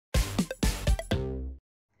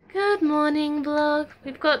Good morning vlog.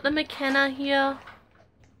 We've got the McKenna here.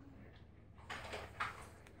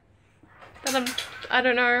 But I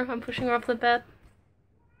don't know, I'm pushing her off the bed.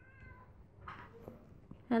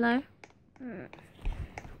 Hello?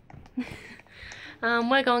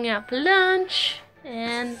 We're going out for lunch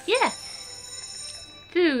and yeah,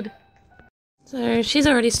 food. So she's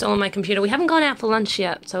already stolen my computer. We haven't gone out for lunch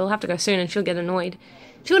yet, so we'll have to go soon and she'll get annoyed.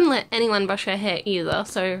 She wouldn't let anyone brush her hair either,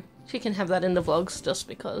 so she can have that in the vlogs just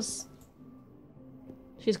because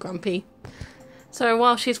she's grumpy. So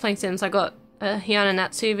while she's playing Sims, I got a Hiyana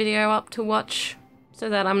Natsu video up to watch so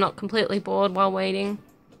that I'm not completely bored while waiting.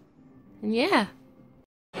 And yeah.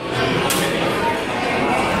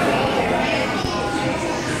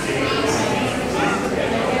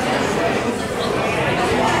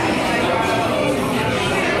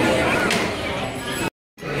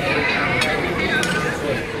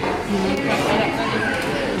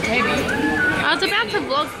 I was about to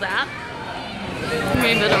vlog that.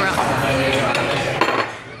 Move it around.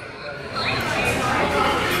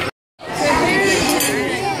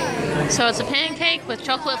 So it's a pancake with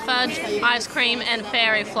chocolate fudge, ice cream, and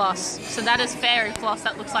fairy floss. So that is fairy floss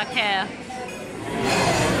that looks like hair.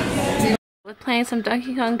 We're playing some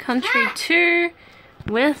Donkey Kong Country 2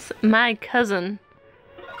 with my cousin,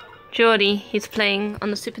 Geordie. He's playing on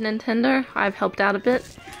the Super Nintendo. I've helped out a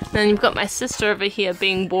bit. Then you've got my sister over here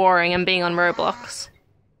being boring and being on Roblox.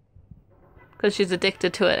 Because she's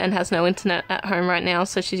addicted to it and has no internet at home right now,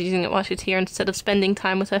 so she's using it while she's here instead of spending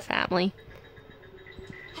time with her family.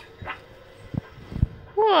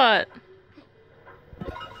 What?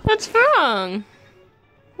 What's wrong?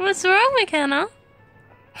 What's wrong, McKenna?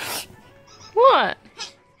 What?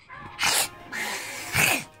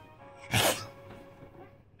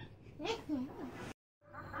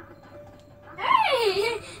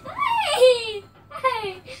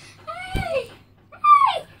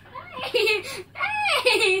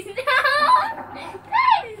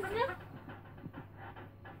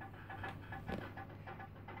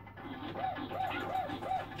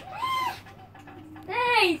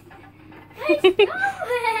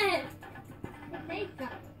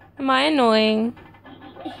 Am I annoying?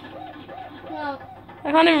 No.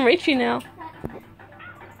 I can't even reach you now.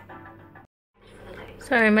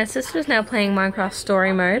 So my sister's now playing Minecraft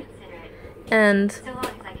story mode, and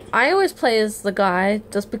I always play as the guy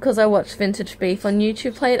just because I watched Vintage Beef on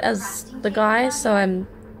YouTube play it as the guy, so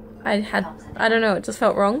I don't know, it just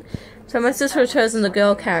felt wrong. So my sister has chosen the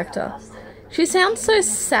girl character. She sounds so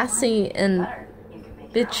sassy and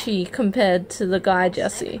bitchy compared to the guy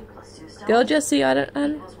Jessie. Girl Jessie,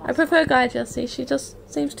 I prefer guy Jessie. She just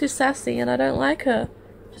seems too sassy and I don't like her.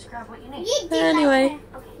 But anyway.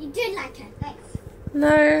 You do like her, thanks.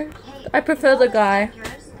 No, I prefer the guy.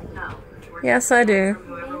 Yes, I do.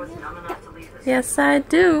 Yes, I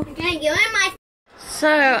do. So,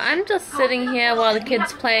 I'm just sitting here while the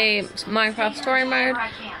kids play Minecraft story mode.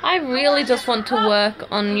 I really just want to work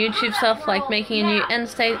on YouTube stuff like making a new end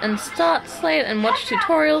state and start slate and watch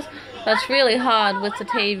tutorials. That's really hard with the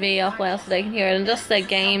TV off loud so they can hear it, and just their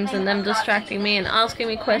games and them distracting me and asking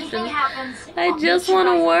me questions. I just want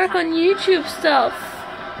to work on YouTube stuff.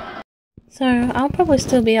 So I'll probably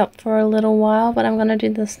still be up for a little while, but I'm going to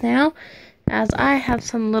do this now as I have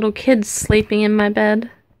some little kids sleeping in my bed.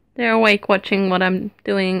 They're awake watching what I'm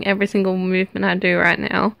doing, every single movement I do right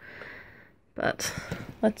now. But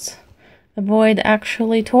let's avoid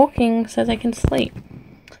actually talking so they can sleep.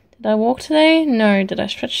 Did I walk today? No. Did I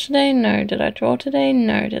stretch today? No. Did I draw today?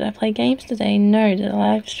 No. Did I play games today? No. Did I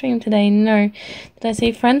live stream today? No. Did I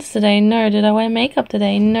see friends today? No. Did I wear makeup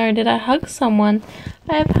today? No. Did I hug someone?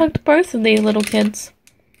 I have hugged both of these little kids.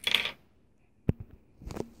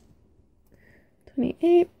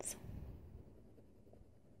 28.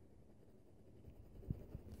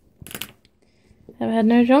 Have I had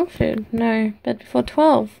no junk food? No. Bed before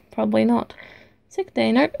 12? Probably not. Sick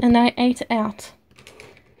day? Nope. And I ate out.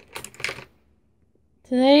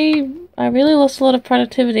 Today, I really lost a lot of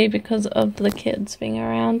productivity because of the kids being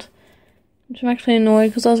around. Which I'm actually annoyed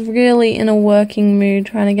because I was really in a working mood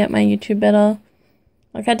trying to get my YouTube better.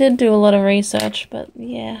 Like, I did do a lot of research, but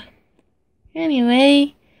yeah.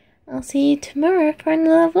 Anyway, I'll see you tomorrow for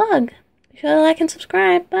another vlog. Be sure to like and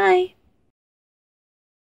subscribe. Bye!